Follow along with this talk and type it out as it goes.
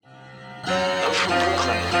from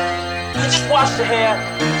Brooklyn. You just wash the hair.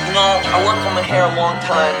 You know, I worked on my hair a long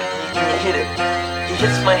time. He hit it. He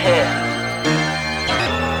hits my hair.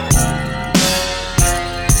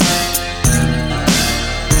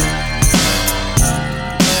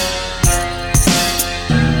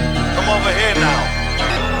 Over here now.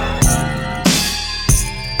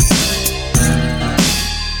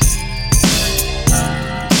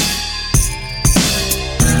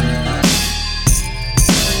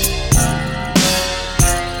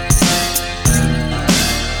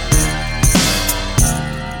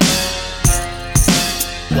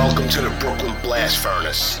 Welcome to the Brooklyn Blast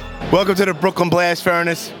Furnace. Welcome to the Brooklyn Blast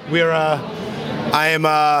Furnace. I am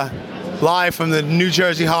live from the New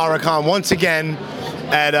Jersey Horror Con once again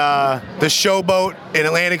at the Showboat in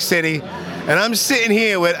Atlantic City, and I'm sitting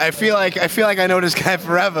here with. I feel like I know this guy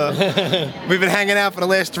forever. We've been hanging out for the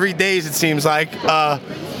last 3 days, it seems like.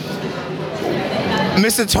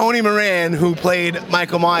 Mr. Tony Moran, who played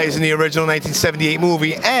Michael Myers in the original 1978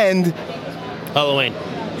 movie, and Halloween.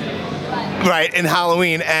 Right, in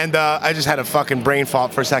Halloween, and I just had a fucking brain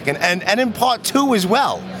fart for a second, and in part 2 as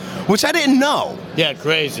well, which I didn't know. Yeah,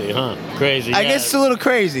 crazy, huh? Crazy. I guess it's a little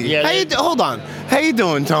crazy. Yeah. Hold on. How you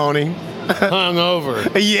doing, Tony? Hungover.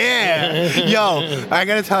 Yeah. Yo, I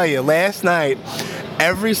gotta tell you, last night,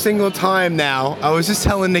 every single time now, I was just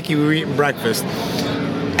telling Nikki we were eating breakfast.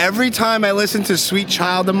 Every time I listen to Sweet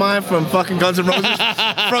Child of Mine from fucking Guns N' Roses,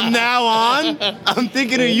 from now on, I'm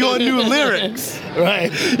thinking of your new lyrics.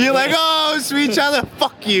 Right. You're like, oh, Sweet Child,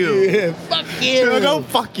 fuck you. Yeah, fuck you. Go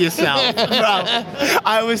fuck yourself, bro.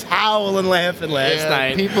 I was howling laughing last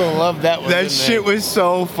night. People love that one. That shit was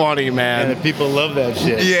so funny, man. Yeah, people love that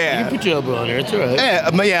shit. Yeah. You can put your elbow on here, it's alright.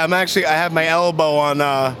 Yeah, I have my elbow on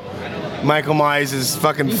Michael Myers'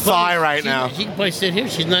 fucking thigh right now. She can probably sit here.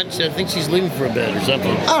 She's not. I think she's leaving for a bed or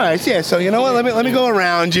something. All right, yeah. So you know what? Let me go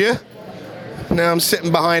around you. Now I'm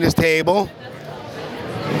sitting behind his table.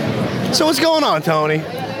 So what's going on, Tony?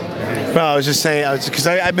 Well, I was just saying, because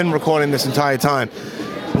I've been recording this entire time.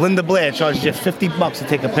 Linda Blair charges you $50 to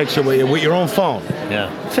take a picture with your own phone.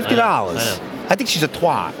 Yeah. $50. I know. I think she's a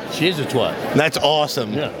twat. She is a twat. That's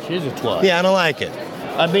awesome. Yeah, she is a twat. Yeah, I don't like it.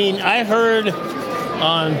 I mean, I heard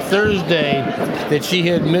on Thursday that she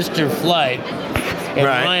had missed her flight, and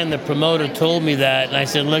Right. Ryan, the promoter, told me that, and I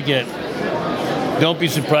said, look it, don't be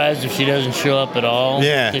surprised if she doesn't show up at all.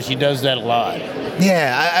 Yeah. Because she does that a lot.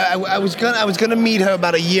 Yeah, I was gonna meet her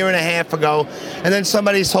about a year and a half ago, and then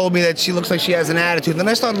somebody told me that she looks like she has an attitude. Then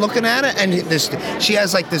I started looking at it, and she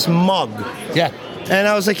has like this mug. Yeah. And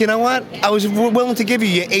I was like, you know what? I was willing to give you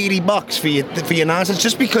your $80 for your nonsense,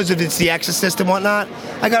 just because of it's The Exorcist and whatnot.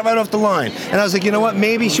 I got right off the line, and I was like, you know what?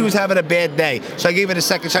 Maybe she was having a bad day, so I gave it a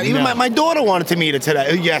second shot. Even my daughter wanted to meet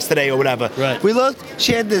her yesterday or whatever. Right. We looked.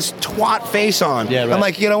 She had this twat face on. Yeah, right. I'm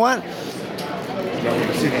like, you know what?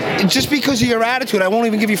 Just because of your attitude, I won't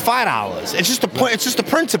even give you $5. It's just the point. It's just the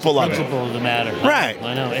principle of it. Principle of the matter. Right.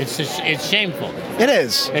 I know. It's shameful. It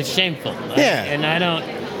is. It's shameful. Yeah. And I don't.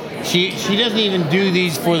 She doesn't even do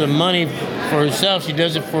these for the money for herself. She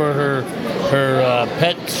does it for her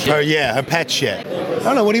pet shit. Her pet shit. I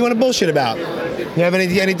don't know. What do you want to bullshit about? You have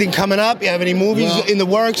anything coming up? You have any movies in the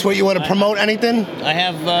works? What you want to promote? Anything? I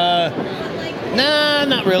have. No,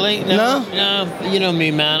 not really. No. You know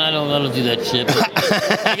me, man. I don't do that shit.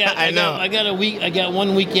 I got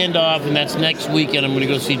 1 weekend off, and that's next weekend. I'm going to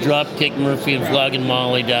go see Dropkick Murphy and Flogging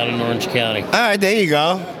Molly down in Orange County. All right, there you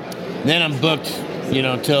go. Then I'm booked,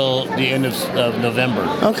 till the end of November.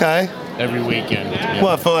 Okay. Every weekend. Yeah.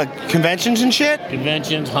 What, for like conventions and shit?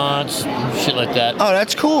 Conventions, haunts, shit like that. Oh,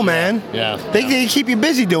 that's cool, man. Yeah. They keep you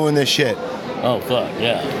busy doing this shit. Oh, fuck,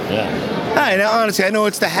 yeah. All right, now honestly, I know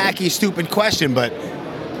it's the hacky, stupid question, but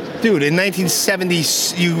dude, in 1970,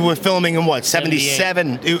 you were filming in what,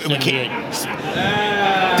 77? 78.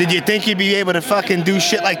 Did you think you'd be able to fucking do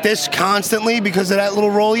shit like this constantly because of that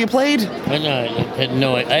little role you played? I had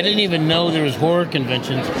no idea. I didn't even know there was horror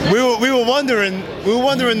conventions. We were wondering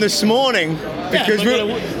this morning because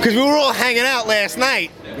we were all hanging out last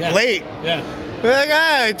night late. Yeah. We're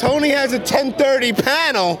like, Tony has a 10:30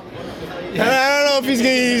 panel. Yeah. And I don't know if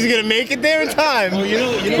he's gonna make it there in time. Well, you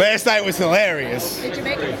know, last night was hilarious. Did you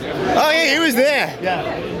make it? Oh yeah, he was there. Yeah.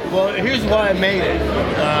 Well, here's why I made it.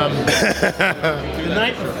 The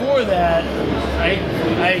night before that,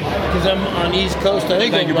 because I'm on East Coast.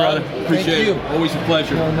 Thank you, brother. Appreciate it. Always a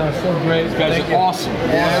pleasure. No, so great. You guys are awesome.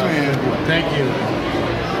 Yeah, man. Thank you.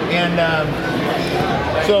 And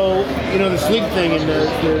so, the sleep thing and the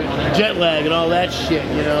jet lag and all that shit,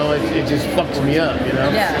 it just fucks me up,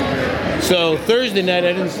 Yeah. So Thursday night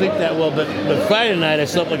I didn't sleep that well, but Friday night I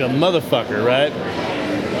slept like a motherfucker, right?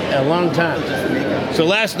 A long time. So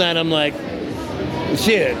last night I'm like,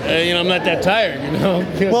 shit, I'm not that tired, you know.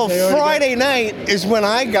 Well, Friday night is when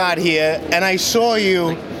I got here, and I saw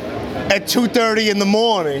you at 2:30 in the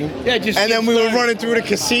morning. Yeah, just and then we were started. running through the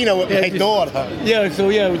casino with my daughter. Yeah, so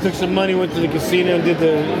we took some money, went to the casino, and did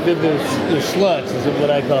the sluts, is what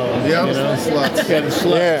I call them. Yeah, you know? sluts. Yeah, the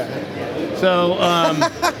sluts. Yeah. So,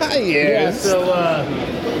 yeah, so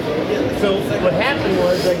what happened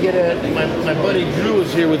was I get my buddy Drew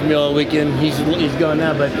was here with me all weekend. He's gone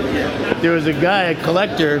now, but there was a guy, a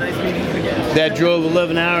collector, that drove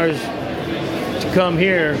 11 hours to come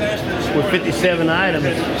here with 57 items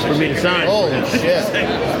for me to sign. Holy shit.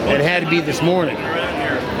 It had to be this morning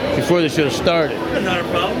before the show started. Not a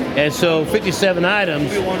problem. And so 57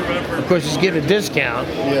 items, of course, he's getting a discount,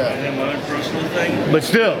 Yeah. but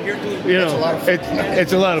still,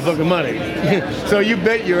 it's a lot of fucking money. So you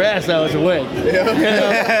bet your ass I was awake.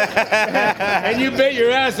 And you bet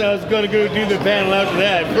your ass I was going to go do the panel after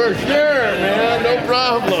that. For sure, man, no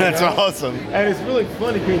problem. That's awesome. And it's really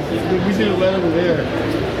funny because we did it right over there.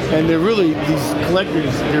 And these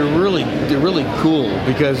collectors, they're really cool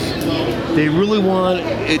because they really want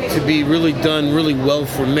it to be really done really well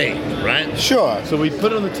for me, right? Sure. So we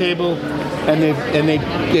put it on the table, and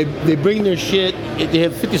they bring their shit. They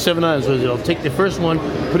have 57 items, so they'll take the first one,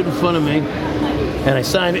 put it in front of me, and I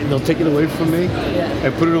sign it, and they'll take it away from me. I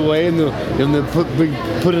put it away, and they'll put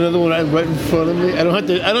another one right in front of me. I don't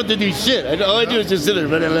have to do shit. All I do is just sit there.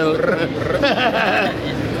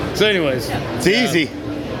 So, anyways, It's easy.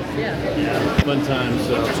 fun time.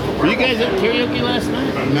 So, were you guys at karaoke last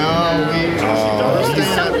night? No,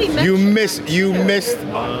 Somebody mentioned You missed. you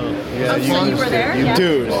were there? Yeah.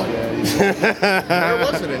 Dude. where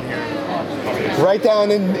was it in here? Right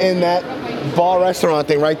down in that bar restaurant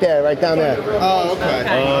thing, right there, right down there. Oh, okay.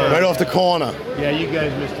 Right off the corner. Yeah, you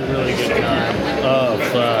guys missed a really good time. Oh,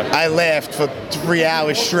 fuck. I laughed for 3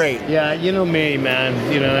 hours straight. Yeah, you know me, man.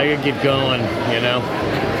 I gotta get going,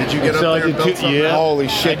 Did you get So up I there and did build two, something? yeah. Holy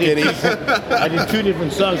shit, did he? I did 2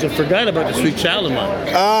 different songs. I forgot about the Sweet Child of Mine.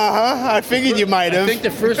 I figured you might I have. think the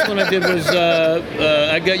first one I did was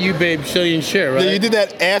I Got You, Babe, Shelly and Cher, right? You did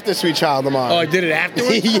that after Sweet Child of Mine. Oh, I did it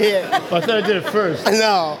afterwards? Yeah. Oh, I thought I did it first.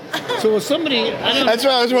 No. So was somebody, I don't know. That's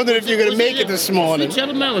why I was wondering if you were going to Was make it this morning. Sweet Child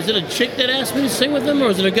of Mine, was it a chick that asked me to sing with them, or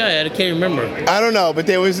was it a guy? I can't remember. I don't know, but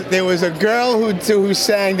there was a girl who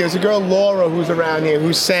sang. There was a girl, Laura, who's around here,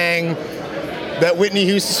 who sang that Whitney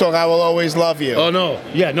Houston song, "I Will Always Love You." Oh, no.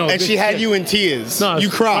 Yeah, no. And good she had shit. you in tears. No, you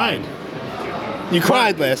it's cried. fine. You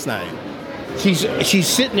cried last night. She's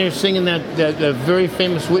sitting there singing that very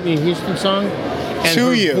famous Whitney Houston song, and To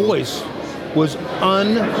her you. voice was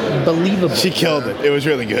unbelievable. She killed it. It was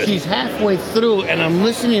really good. She's halfway through, and I'm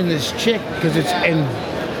listening to this chick because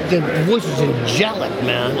the voice is angelic,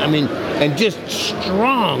 man. I mean, and just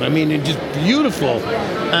strong. I mean, and just beautiful.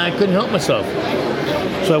 And I couldn't help myself.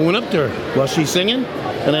 So I went up to her while she's singing,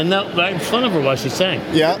 and I knelt right in front of her while she sang.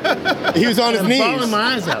 Yeah. He was on his I'm knees. bawling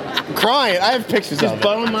my eyes out. Crying. I have pictures Just of it.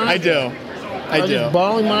 bawling my eyes I do. I was do. just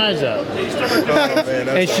bawling my eyes out.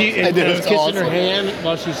 And she I and did. I was It's kissing awesome. her hand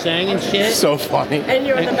while she sang and shit. So funny. And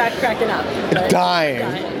you're in the back cracking up. Right? Dying.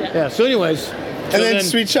 Yeah. Yeah. So, anyways. And then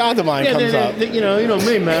Sweet Child of Mine comes up. You know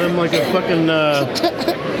me, man. I'm like a fucking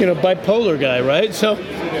bipolar guy, right? So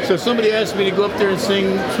somebody asked me to go up there and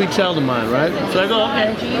sing "Sweet Child of Mine," right? So I go,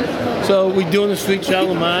 okay. So we doing the "Sweet Child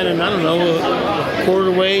of Mine," and I don't know, a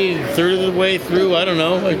quarter way, third of the way through, I don't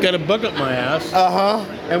know. I got a bug up my ass.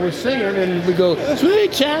 And we're singing, and we go,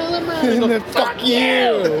 "Sweet Child of Mine." And I go, then, fuck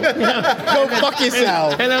you. Go fuck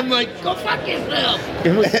yourself. And I'm like, "Go fuck yourself."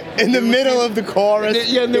 In the middle of the chorus.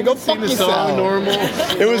 Yeah, and then go we sing fuck the song yourself. normal.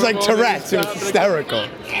 It was like Tourette's. It was hysterical.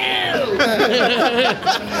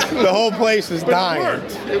 The whole place was dying.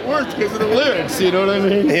 It worked because of the lyrics, you know what I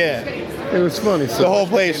mean? Yeah. It was funny. So. The whole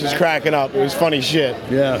place was cracking up. It was funny shit.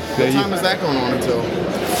 Yeah. What time is that going on until?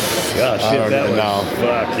 Gosh, I don't that even was, know.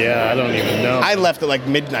 Fuck, yeah, I don't even know. I left at like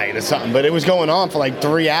midnight or something, but it was going on for like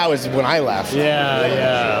 3 hours when I left.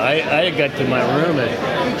 I got to my room at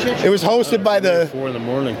It was hosted by 4 in the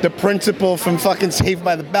morning. the principal from fucking Saved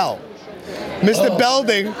by the Bell. Mr.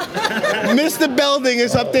 Belding. Mr. Belding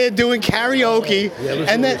is up there doing karaoke.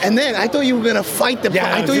 And then I thought you were gonna fight the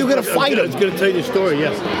I thought you were gonna fight I was him. gonna tell you the story,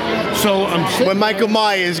 yes. So I'm sitting, When Michael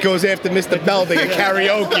Myers goes after Mr. Belding at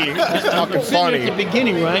karaoke. It's fucking I'm sitting at the funny.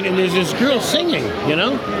 beginning, right? And there's this girl singing,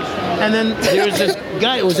 And then there's this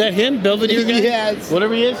guy. Was that him? Belvedere guy? Yes.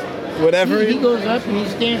 Whatever he is. Whatever. He goes up and he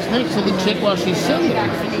stands next to the chick while she's singing.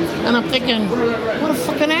 And I'm thinking, what a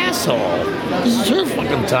fucking asshole. This is her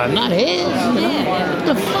fucking time, not his. You know? What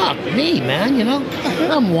the fuck? Me, man, you know?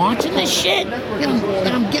 And I'm watching this shit. And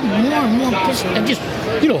I'm getting more and more pissed. I'm just,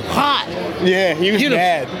 hot. Yeah, he was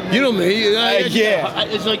mad. You know me. Yeah.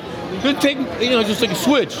 It's like, just like a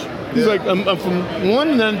switch. He's like, I'm from 1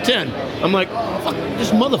 and then 10. I'm like, fuck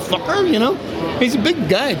this motherfucker, you know? He's a big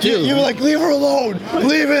guy, too. You were like, leave her alone.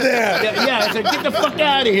 Leave her there. Yeah, it's like, get the fuck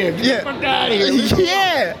out of here. Get the fuck out of here.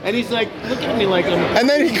 Yeah. And he's like, looking at me like I'm... And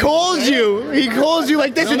then he calls you. He calls you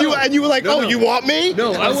like this, and you were like, you want me?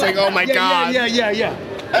 No, I was like, oh my God. Yeah.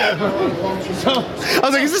 So I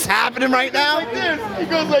was like, is this happening right now? like this. He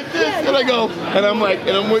goes like this, and I go, and I'm like,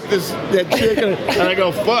 and I'm with that chick, and I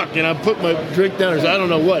go, fuck, and I put my drink down, and I don't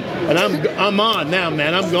know what, and I'm on now,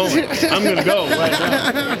 man, I'm going, I'm gonna go right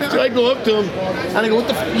now. So I go up to him, and I go, what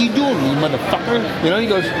the fuck are you doing, you motherfucker? You know, he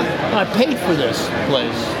goes, I paid for this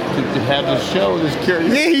place to have this show, this karaoke.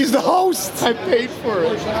 Yeah, he's the host. I paid for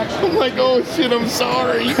it. I'm like, oh shit, I'm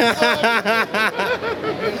sorry.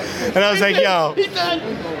 And I was like, yo.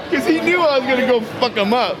 Because he knew I was going to go fuck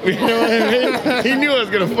him up. You know what I mean? He knew I was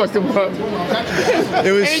going to fuck him up.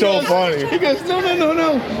 It was so funny. He goes, no.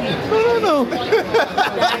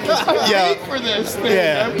 I paid for this thing.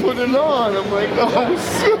 Yeah. I put it on. I'm like, oh,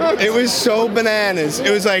 shit. It was so bananas.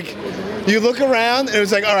 It was like, you look around, and it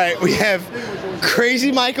was like, all right, we have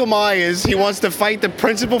crazy Michael Myers. He wants to fight the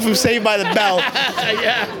principal from Saved by the Bell.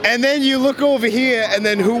 Yeah. And then you look over here, and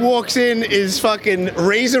then who walks in is fucking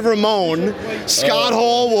Razor Ramon. Scott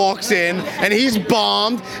Hall walks in, and he's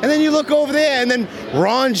bombed. And then you look over there, and then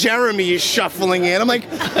Ron Jeremy is shuffling in. I'm like,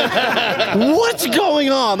 what's going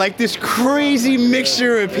on? Like this crazy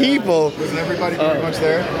mixture of people. Wasn't everybody pretty much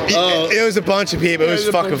there? It was a bunch of people. It was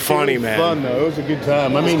fucking funny, man. Fun though. It was a good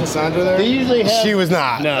time. I mean, Cassandra there? they usually have. She was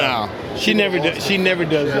not. No. She never does. She never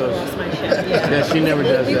does those. Yeah, she never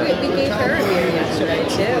does We that. gave her a beer yesterday,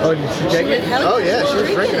 too. Oh, did she take it? Oh yeah, she was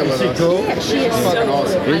drinking it with Is she us. cool? Yeah, she is so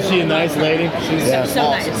awesome. cool. Is she a nice lady? She's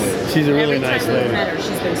so nice. She's a really Every nice time lady. we've met her,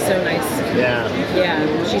 she's been so nice. Yeah.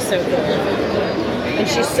 Yeah, she's so cool. And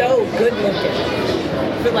she's so good looking.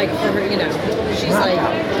 But like for her, she's like,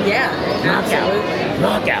 absolutely.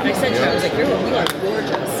 Knockout. I said to her, I was like, you are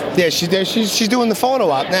gorgeous. Yeah, she's doing the photo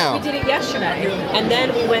op now. We did it yesterday. And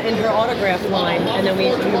then we went in her autograph line, and then we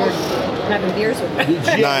were having beers with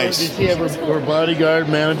her. Nice. Did she have her bodyguard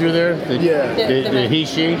manager there? Yeah. The he,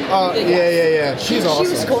 she? Yeah. She's awesome.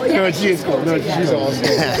 She was cool. Yeah, No, she is cool. No, she's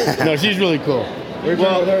awesome. No, she's really cool. We're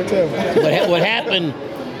with her too. What happened,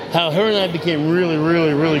 how her and I became really,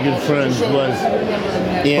 really, really good friends was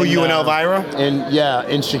in, You and Elvira?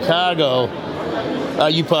 in Chicago.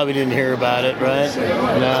 You probably didn't hear about it, right?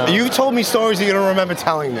 No. You've told me stories that you don't remember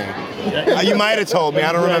telling me. You might have told me.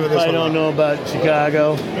 I don't remember this I one. don't know about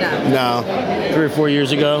Chicago. No. 3 or 4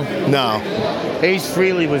 years ago. No. Ace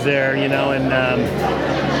Frehley was there, and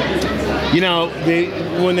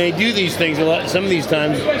when they do these things, some of the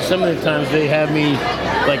times they have me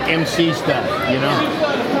like MC stuff,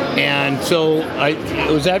 And so it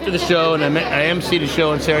was after the show, and I emceed a show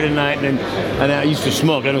on Saturday night, and I used to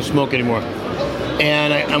smoke. I don't smoke anymore.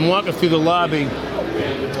 And I'm walking through the lobby,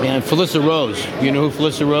 and Felissa Rose. You know who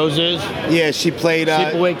Felissa Rose is? Yeah, she played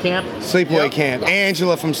Sleepaway Camp. Sleepaway Camp.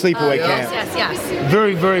 Angela from Sleepaway Camp. Yes.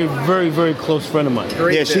 Very, very, very, very close friend of mine.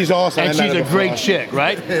 Yeah, she's awesome. And she's a great chick,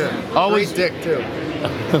 right? Yeah. Always. Great dick too.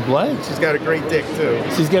 What? She's got a great dick too.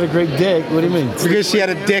 She's got a great dick. What do you mean? Because she had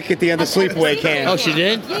a dick at the end of Sleepaway Camp. Oh, she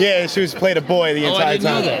did? Yeah, she played a boy the I entire didn't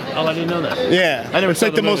know time. that. I didn't know that. Yeah, I never it's saw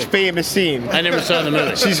like the the most movie. famous scene. I never saw the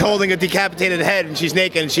movie. She's holding a decapitated head and she's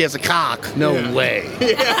naked and she has a cock. No way.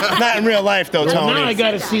 Not in real life though, Well, Tony. now I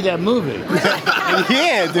got to see that movie.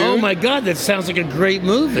 Yeah, dude. Oh my God, that sounds like a great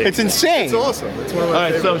movie. It's insane. It's awesome. It's one of my All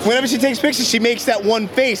right, favorites. so Whenever she takes pictures, she makes that one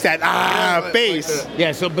face, that like face. that.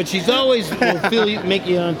 yeah, but she's always will make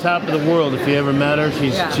you on top of the world if you ever met her.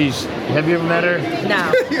 She's. Have you ever met her?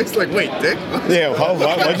 No. It's like, wait, dick? Yeah,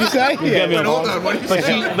 what'd you say? Yeah, Wait, hold on. What did you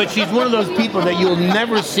say? But she's one of those people that you'll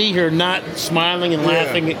never see her not smiling and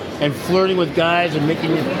laughing and flirting with guys and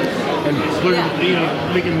making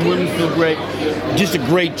making women feel great. Just a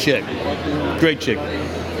great chick. Great chick.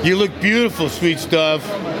 You look beautiful, sweet stuff.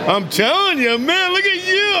 I'm telling you, man. Look at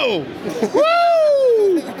you.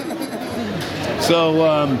 Woo! So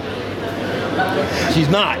she's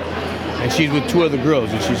not, and she's with 2 other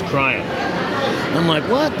girls, and she's crying. I'm like,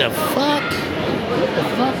 what the fuck? What the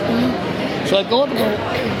fuck, man? So I go up and go,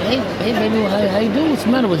 hey baby, how you doing? What's the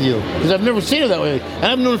matter with you? Because I've never seen her that way. And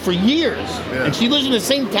I've known her for years. And she lives in the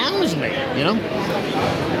same town as me,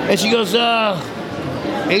 And she goes,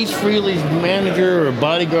 Ace Frehley's manager or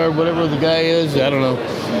bodyguard, whatever the guy is, I don't know.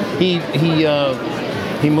 He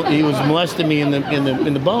was molesting me in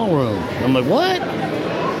the ballroom. I'm like, what?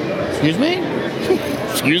 Excuse me?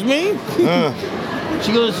 Excuse me?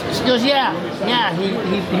 She goes, yeah.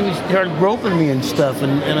 He started groping me and stuff,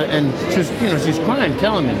 and she's crying,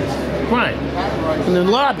 telling me this, crying in the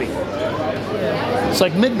lobby. It's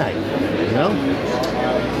like midnight, you know.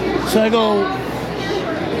 So I go,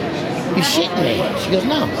 you shitting me? She goes,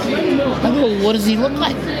 no. I go, what does he look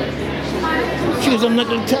like? She goes, I'm not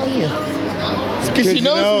going to tell you. Because she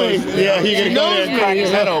knows me. Yeah, he knows me. Crack his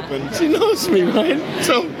head open. She knows me, right?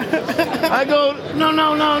 So I go, no.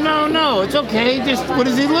 It's okay. Just what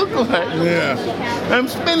does he look like? Yeah. I'm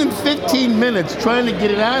spending 15 minutes trying to get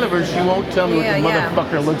it out of her. She won't tell me what the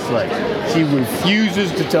motherfucker looks like. She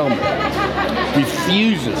refuses to tell me.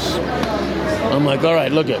 Refuses. I'm like, all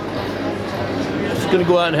right, look it. Just gonna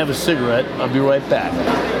go out and have a cigarette. I'll be right back.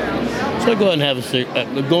 So I go out and have a cigarette.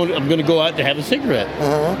 I'm going to go out to have a cigarette.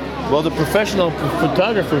 Well, the professional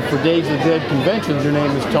photographer for Days of the Dead conventions, her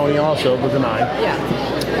name is Tony, also with an I.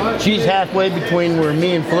 Yeah. She's halfway between where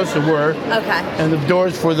me and Felissa were, and the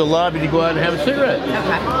doors for the lobby to go out and have a cigarette.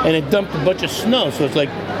 And it dumped a bunch of snow, so it's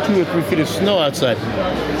like 2 or 3 feet of snow outside.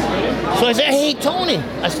 So I said, hey, Tony.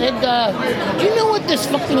 I said, do you know what this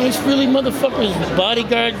fucking Ace Frehley motherfucker's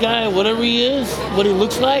bodyguard guy, whatever he is, what he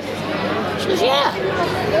looks like? She goes, yeah.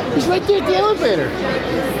 He's right there at the elevator.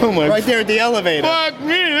 Oh my! Right there at the elevator. Fuck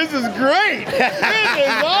me, this is great. This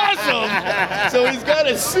is awesome. So he's got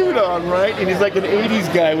a suit on, right? And he's like an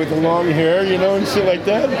 80s guy with the long hair, you know, and shit like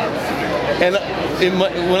that. And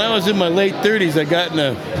when I was in my late 30s, I got in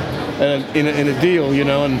a deal, you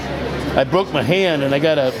know, and I broke my hand, and I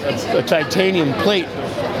got a titanium plate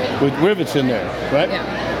with rivets in there, right?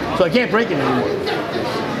 Yeah. So I can't break it anymore.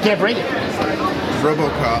 Can't break it.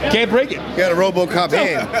 RoboCop. Can't break it. You got a RoboCop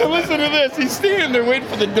hand. So listen to this. He's standing there waiting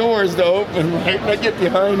for the doors to open, right? I get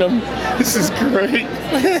behind him. This is great.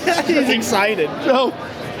 He's excited. So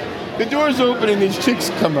the doors open and these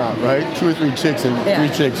chicks come out, right? 2 or 3 chicks and 3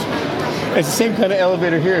 chicks. It's the same kind of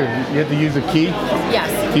elevator here. You have to use a key.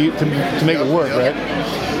 Yes. To make it work, right?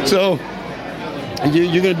 So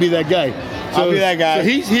you're going to be that guy. So, I'll be that guy. So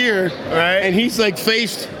he's here, right? And he's like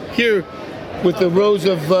faced here with the rows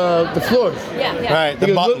of the floors. Yeah. Right. He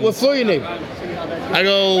goes, what floor you need? I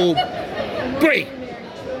go, 3.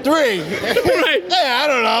 3. Right. Yeah, I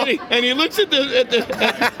don't know. And he looks at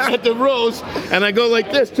the rows, and I go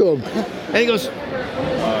like this to him, and he goes,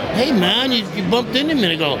 "Hey man, you bumped into me."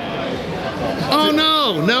 And I go, "Oh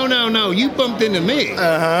no, you bumped into me."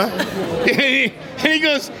 And he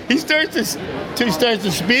goes, he starts to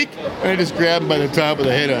speak, and I just grab him by the top of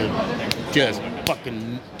the head and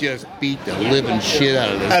just beat the living shit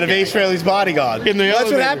out of this. Out of Ace Frehley's bodyguard.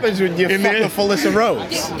 That's what happens when you fuck with Felissa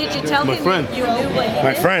Rose. Did you tell My him friend. you knew what he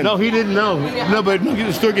My did? friend. No, he didn't know. No, but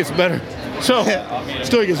the story gets better. So, the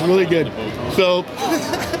story gets really good. So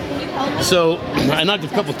I knocked a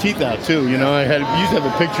couple teeth out too. You know, I used to have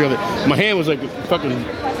a picture of it. My hand was like a fucking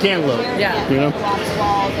cantaloupe. Yeah. You know,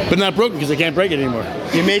 but not broken because I can't break it anymore.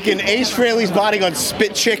 You're making Ace Frehley's bodyguard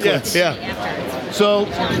spit chiclets. Yeah. So,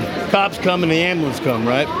 cops come and the ambulance come,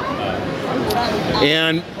 right?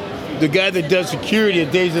 And the guy that does security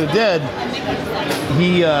at Days of the Dead,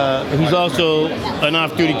 he's also an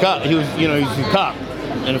off-duty cop. He's a cop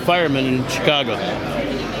and a fireman in Chicago.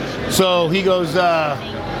 So he goes, the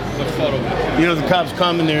cops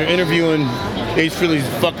come and they're interviewing Ace Frehley's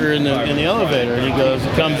fucker in the elevator, and he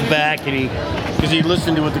comes back and because he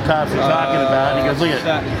listened to what the cops were talking about, and he goes, look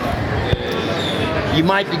at it, you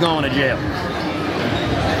might be going to jail.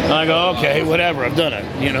 And I go, okay, whatever, I've done it,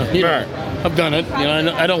 I've done it,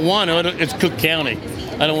 I don't want to, it's Cook County,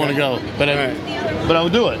 I don't want to go, but I'll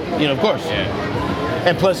do it, of course.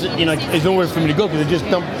 And plus, there's nowhere for me to go because it just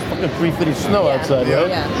dumped fucking 3 feet of snow outside, right?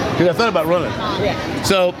 Because I thought about running.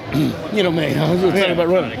 So, me, I was thinking about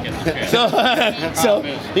running. So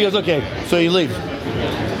he goes, okay. So he leaves.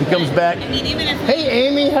 He comes back. Hey,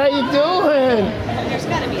 Amy, how you doing?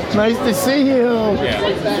 Nice to see you.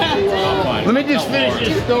 Let me just finish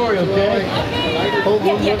this story, okay?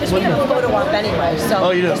 Because we have a photo op anyway. So. Oh,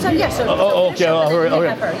 you do? So, yeah. So. Okay. All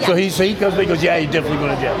right. So he comes back. He goes, yeah, you're definitely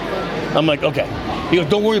going to jail. I'm like, okay. He goes,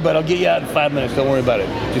 don't worry about it. I'll get you out in 5 minutes. Don't worry about it.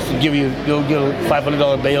 Just to give you a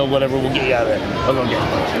 $500 bail, whatever. We'll get you out of there. I'm going to get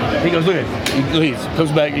it. He goes, look at it. He leaves.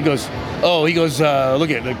 Comes back. He goes, look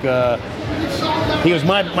at it. He goes,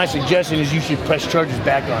 my suggestion is you should press charges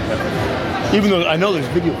back on him. Even though I know there's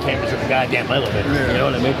video cameras at the goddamn elevator. You know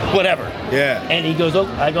what I mean? Whatever. Yeah. And he goes,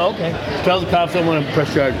 I go, okay. Tell the cops I want to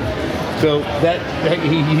press charges. So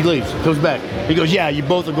he leaves. Comes back. He goes, yeah, you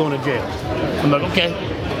both are going to jail. I'm like, okay.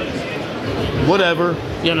 whatever,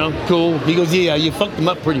 you know, cool. He goes, yeah, you fucked him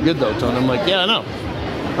up pretty good though, Tony. I'm like, yeah, I know.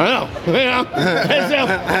 You know?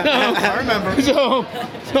 I remember.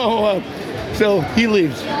 So he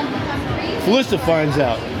leaves. Felissa finds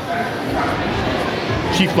out.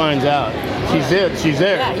 She finds out. She's there.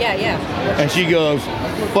 Yeah. And she goes,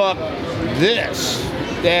 fuck this.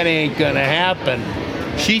 That ain't gonna happen.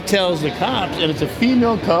 She tells the cops, and it's a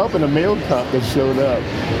female cop and a male cop that showed up.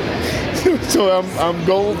 So I'm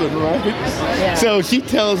golden, right? Yeah. So she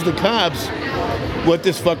tells the cops what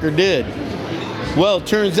this fucker did. Well, it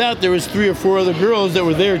turns out there was 3 or 4 other girls that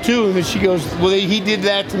were there too, and then she goes, well, he did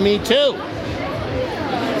that to me too.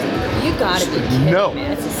 You gotta be kidding No.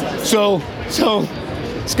 me. So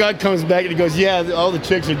Scott comes back and he goes, yeah, all the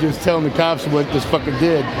chicks are just telling the cops what this fucker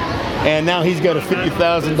did. And now he's got a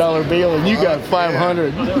 $50,000 bail and you got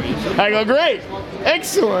 $500. I go, great,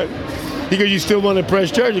 excellent. He goes, you still want to press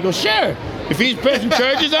charges? I go, sure. If he's pressing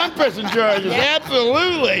charges, I'm pressing charges.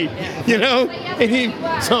 Absolutely. You know? And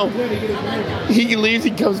he leaves,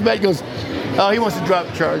 he comes back, goes, oh, he wants to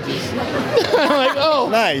drop charges. I'm like, oh,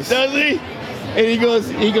 nice. Does he? And he goes,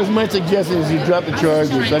 my suggestion is you drop the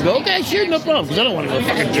charges. I go, okay, sure, no problem, because I don't want to go to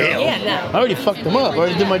fucking jail. Yeah, no. I already fucked him up. I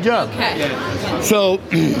already did my job. Okay. So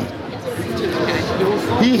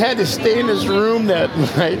he had to stay in his room that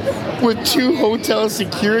night with 2 hotel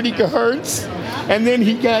security guards, and then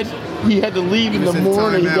he had to leave in the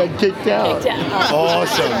morning. He got kicked out.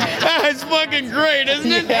 Awesome. That's fucking great, isn't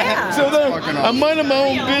it? Yeah. So then I'm minding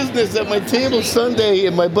my own business at my table Sunday,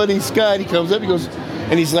 and my buddy Scott, he comes up, he goes,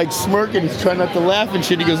 and he's like smirking, he's trying not to laugh and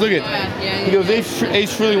shit. He goes, look at, he goes, Ace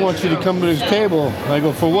Frehley wants you to come to his table. I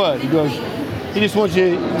go, for what? He goes, he just wants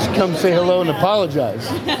you to come say hello and apologize.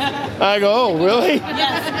 I go, oh, really?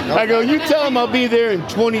 I go, you tell him I'll be there in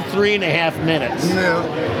 23 and a half minutes.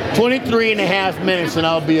 Yeah. 23 and a half minutes and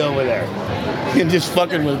I'll be over there. And just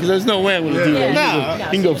fucking with, because there's no way I'm going to do that. No.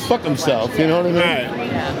 He can go fuck himself, you know what I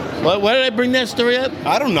mean? Why did I bring that story up?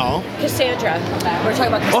 I don't know. Cassandra. We're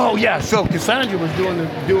talking about Cassandra. Oh yeah, so Cassandra was doing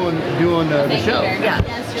the show. Yeah.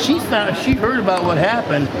 She heard about what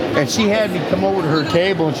happened, and she had me come over to her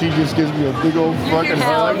table, and she just gives me a big old fucking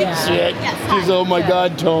Hell hug yeah. and shit. She goes, "Oh my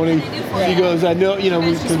God, Tony." She goes, "I know, you know,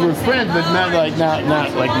 because we're friends, but not like now.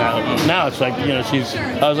 Now it's like, you know,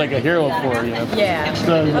 I was like a hero for her, you know." Yeah.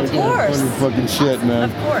 So, Of like, course. funny fucking shit,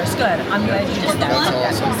 man. Of course. Good. I'm glad you did that.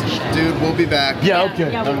 That's awesome. Dude, we'll be back. Yeah.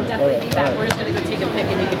 Okay. Yeah, we'll definitely be back. We're just going to go take a pic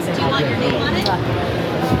and you can sit down.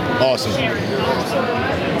 Awesome.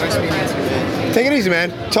 Nice meeting you. Take it easy,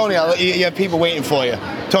 man. Tony, you have people waiting for you.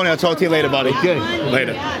 Tony, I'll talk to you later, buddy. Okay.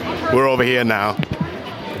 Later. We're over here now.